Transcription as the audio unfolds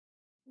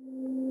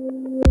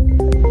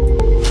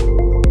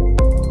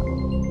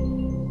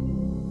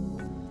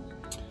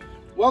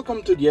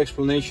Welcome to the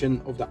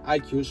explanation of the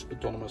iQuus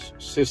autonomous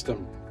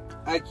system.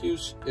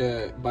 iQuus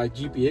by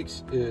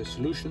GPX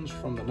Solutions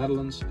from the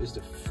Netherlands is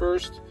the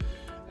first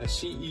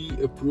CE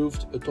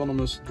approved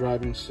autonomous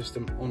driving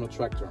system on a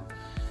tractor.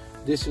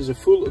 This is a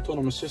full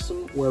autonomous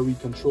system where we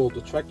control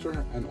the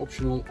tractor and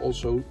optional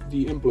also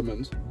the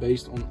implement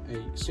based on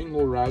a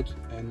single route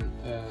and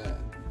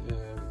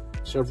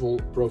several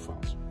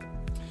profiles.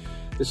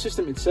 The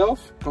system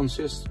itself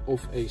consists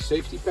of a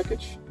safety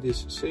package.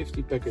 This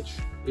safety package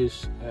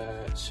is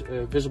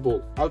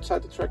visible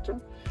outside the tractor,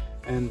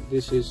 and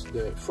this is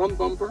the front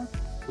bumper,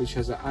 which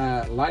has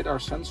a LiDAR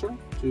sensor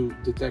to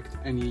detect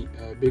any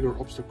bigger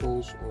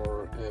obstacles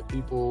or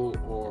people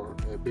or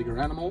bigger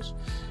animals,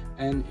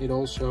 and it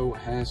also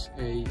has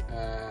a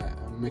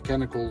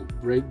mechanical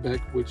brake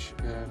back which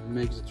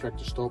makes the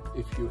tractor stop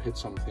if you hit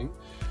something.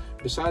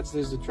 Besides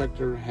this, the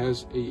tractor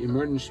has an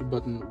emergency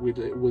button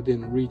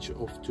within reach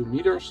of 2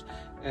 meters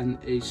and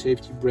a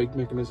safety brake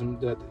mechanism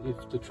that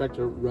if the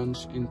tractor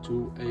runs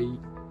into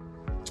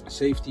a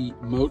safety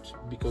mode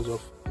because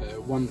of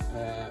one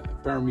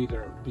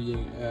parameter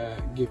being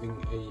giving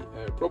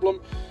a problem,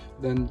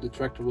 then the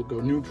tractor will go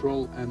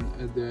neutral and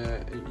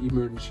the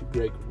emergency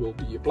brake will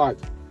be applied.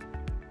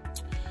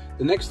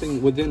 The next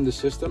thing within the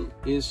system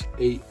is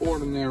a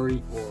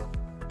ordinary or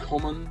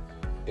common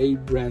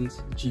A-brand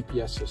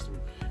GPS system.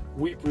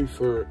 We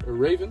prefer a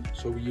Raven,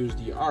 so we use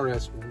the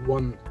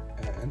RS1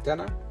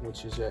 antenna,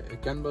 which is a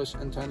CAN bus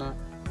antenna.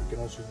 You can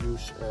also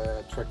use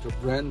tractor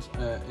brand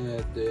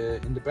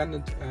the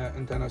independent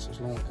antennas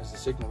as long as the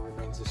signal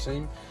remains the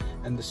same,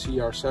 and the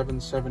CR7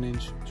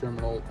 7-inch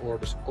terminal, or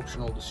the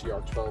optional the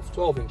CR12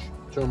 12-inch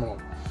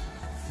terminal.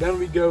 Then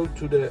we go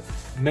to the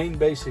main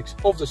basics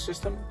of the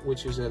system,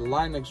 which is a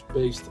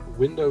Linux-based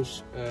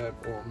Windows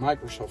or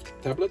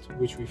Microsoft tablet,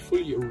 which we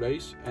fully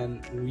erase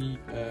and we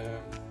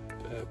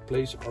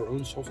place our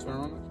own software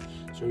on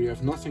it. So you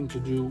have nothing to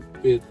do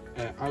with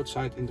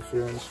outside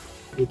interference,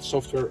 with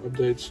software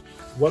updates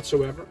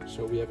whatsoever.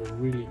 So we have a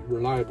really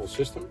reliable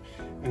system.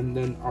 And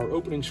then our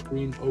opening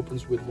screen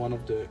opens with one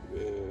of the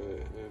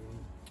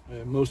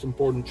most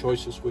important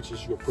choices, which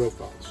is your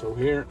profile. So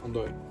here on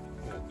the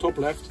top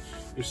left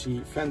you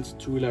see Fendt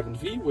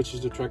 211V, which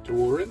is the tractor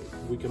we're in.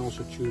 We can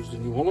also choose the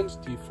New Holland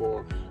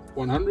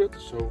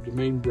T4-100. So the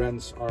main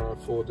brands are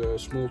for the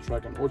small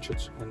track and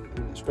orchards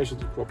and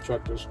specialty crop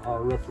tractors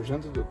are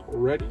represented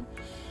already.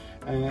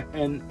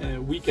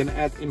 And we can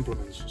add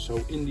implements. So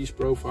in these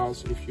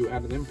profiles, if you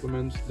add an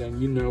implement,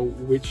 then you know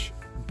which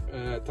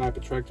type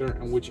of tractor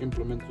and which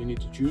implement you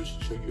need to choose.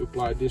 So you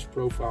apply this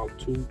profile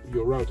to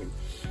your routing.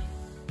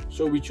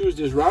 So we choose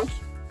this route,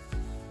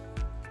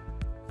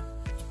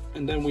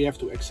 and then we have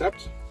to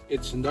accept.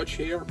 It's in Dutch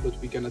here, but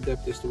we can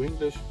adapt this to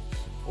English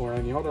or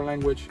any other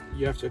language.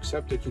 You have to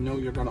accept that you know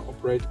you're going to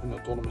operate an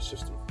autonomous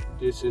system.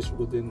 This is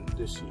within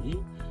the CE.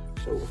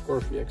 So of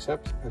course we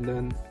accept, and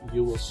then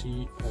you will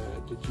see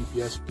the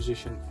GPS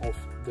position of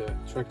the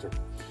tractor.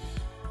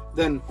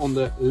 Then on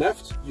the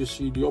left you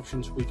see the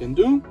options we can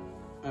do.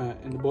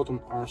 In the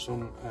bottom are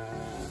some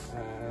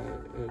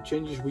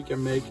changes we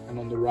can make, and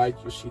on the right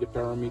you see the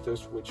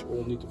parameters, which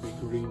all need to be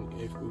green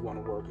if we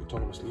want to work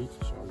autonomously,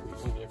 so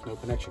we only have no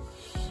connection.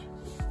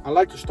 I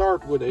like to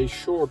start with a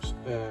short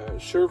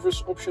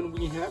service option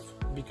we have.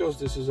 Because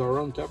this is our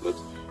own tablet,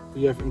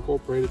 we have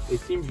incorporated a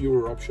team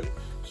viewer option.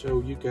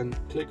 So you can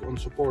click on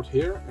support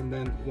here, and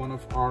then one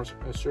of our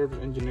service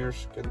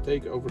engineers can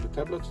take over the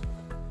tablet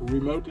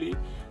remotely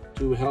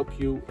to help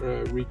you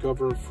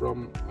recover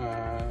from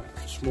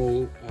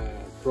small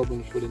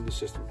problems within the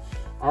system.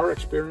 Our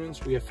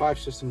experience, we have 5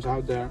 systems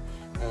out there,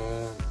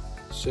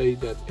 say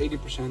that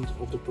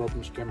 80% of the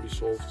problems can be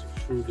solved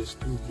through this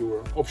team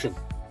viewer option.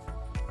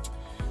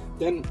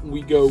 Then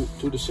we go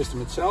to the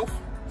system itself.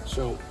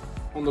 So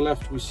on the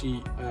left we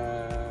see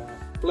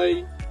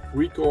play,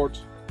 record,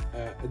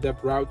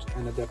 adapt route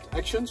and adapt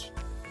actions.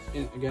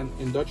 Again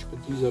in Dutch,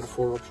 but these are the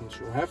 4 options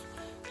you have.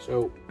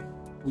 So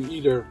we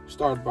either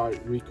start by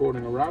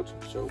recording a route.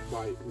 So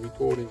by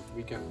recording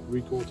we can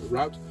record the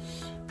route.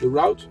 The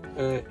route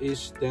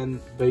is then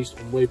based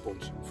on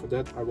waypoints. And for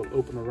that I will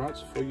open a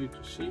route for you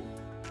to see.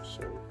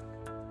 So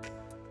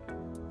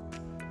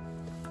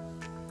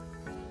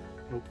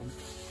open.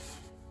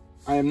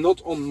 I am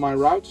not on my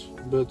route,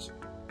 but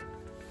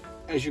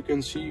as you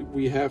can see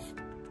we have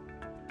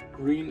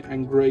green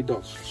and gray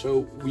dots.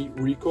 So we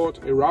record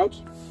a route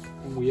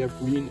and we have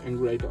green and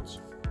gray dots.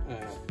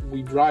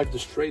 We drive the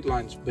straight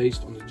lines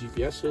based on the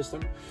GPS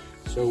system.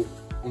 So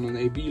on an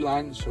AB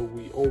line, so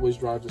we always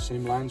drive the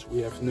same lines.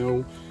 We have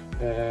no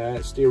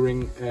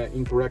steering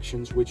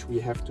incorrections which we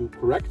have to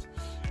correct.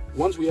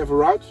 Once we have a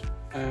route,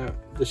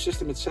 the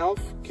system itself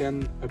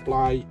can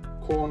apply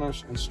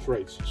corners and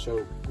straights.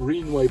 So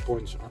green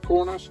waypoints are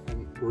corners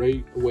and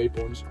gray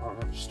waypoints are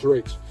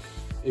straights.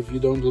 If you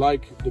don't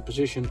like the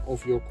position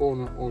of your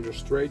corner or your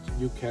straight,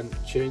 you can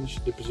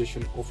change the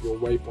position of your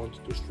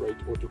waypoint to straight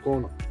or to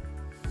corner.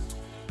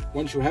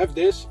 Once you have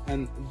this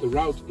and the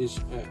route is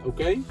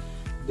okay,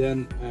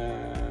 then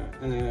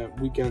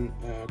we can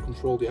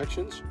control the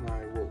actions. And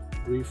I will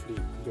briefly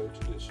go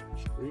to this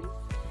screen.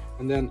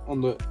 And then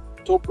on the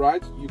top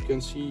right you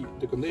can see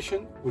the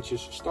condition, which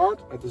is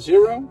start at the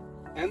 0,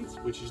 end,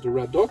 which is the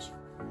red dot,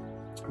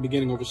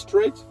 beginning of a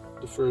straight,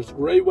 the first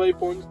gray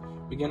waypoint,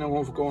 beginning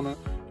of a corner,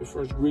 the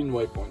first green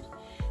waypoint.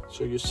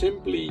 So you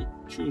simply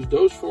choose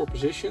those 4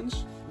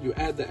 positions, you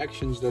add the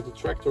actions that the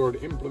tractor or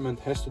the implement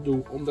has to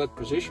do on that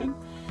position,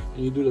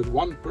 and you do that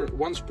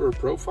once per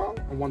profile.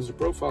 And once the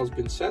profile has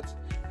been set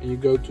and you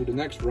go to the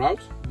next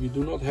route, you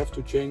do not have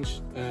to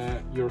change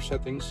your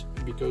settings,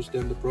 because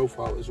then the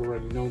profile is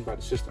already known by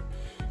the system.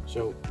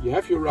 So you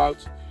have your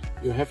route,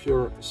 you have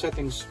your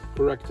settings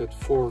corrected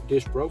for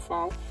this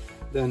profile,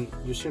 then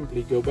you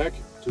simply go back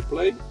to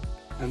play,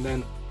 and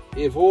then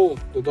if all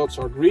the dots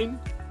are green,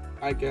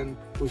 I can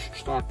push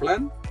start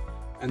plan,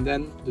 and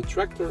then the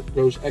tractor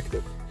goes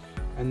active.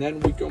 And then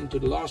we come to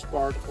the last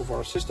part of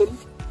our system,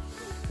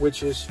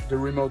 which is the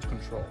remote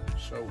control.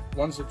 So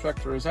once the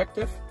tractor is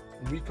active,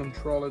 we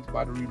control it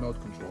by the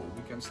remote control.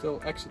 We can still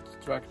exit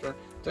the tractor,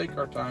 take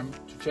our time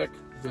to check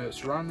the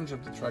surroundings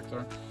of the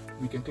tractor,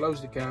 we can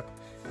close the cap,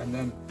 and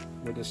then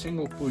with a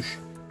single push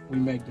we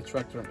make the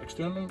tractor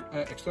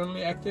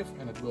externally active,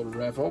 and it will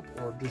rev up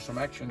or do some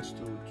actions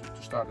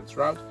to start its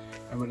route.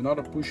 And with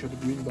another push of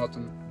the green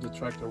button, the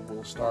tractor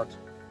will start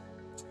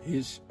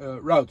his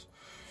route.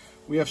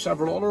 We have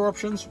several other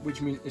options,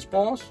 which is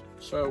pause.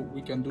 So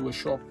we can do a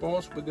short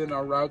pause within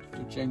our route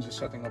to change the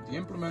setting of the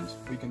implement.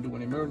 We can do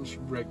an emergency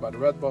brake by the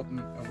red button,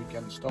 and we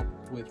can stop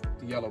with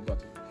the yellow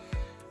button.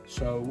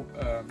 So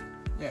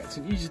yeah, it's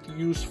an easy to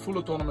use, full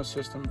autonomous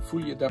system,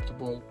 fully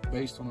adaptable,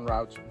 based on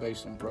route,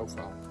 based on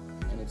profile.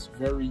 And it's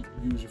very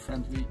user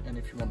friendly. And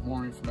if you want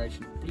more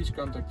information, please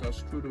contact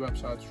us through the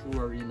website, through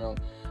our email,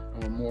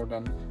 and we're more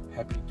than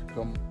happy to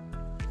come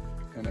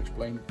and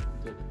explain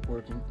the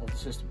working of the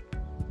system.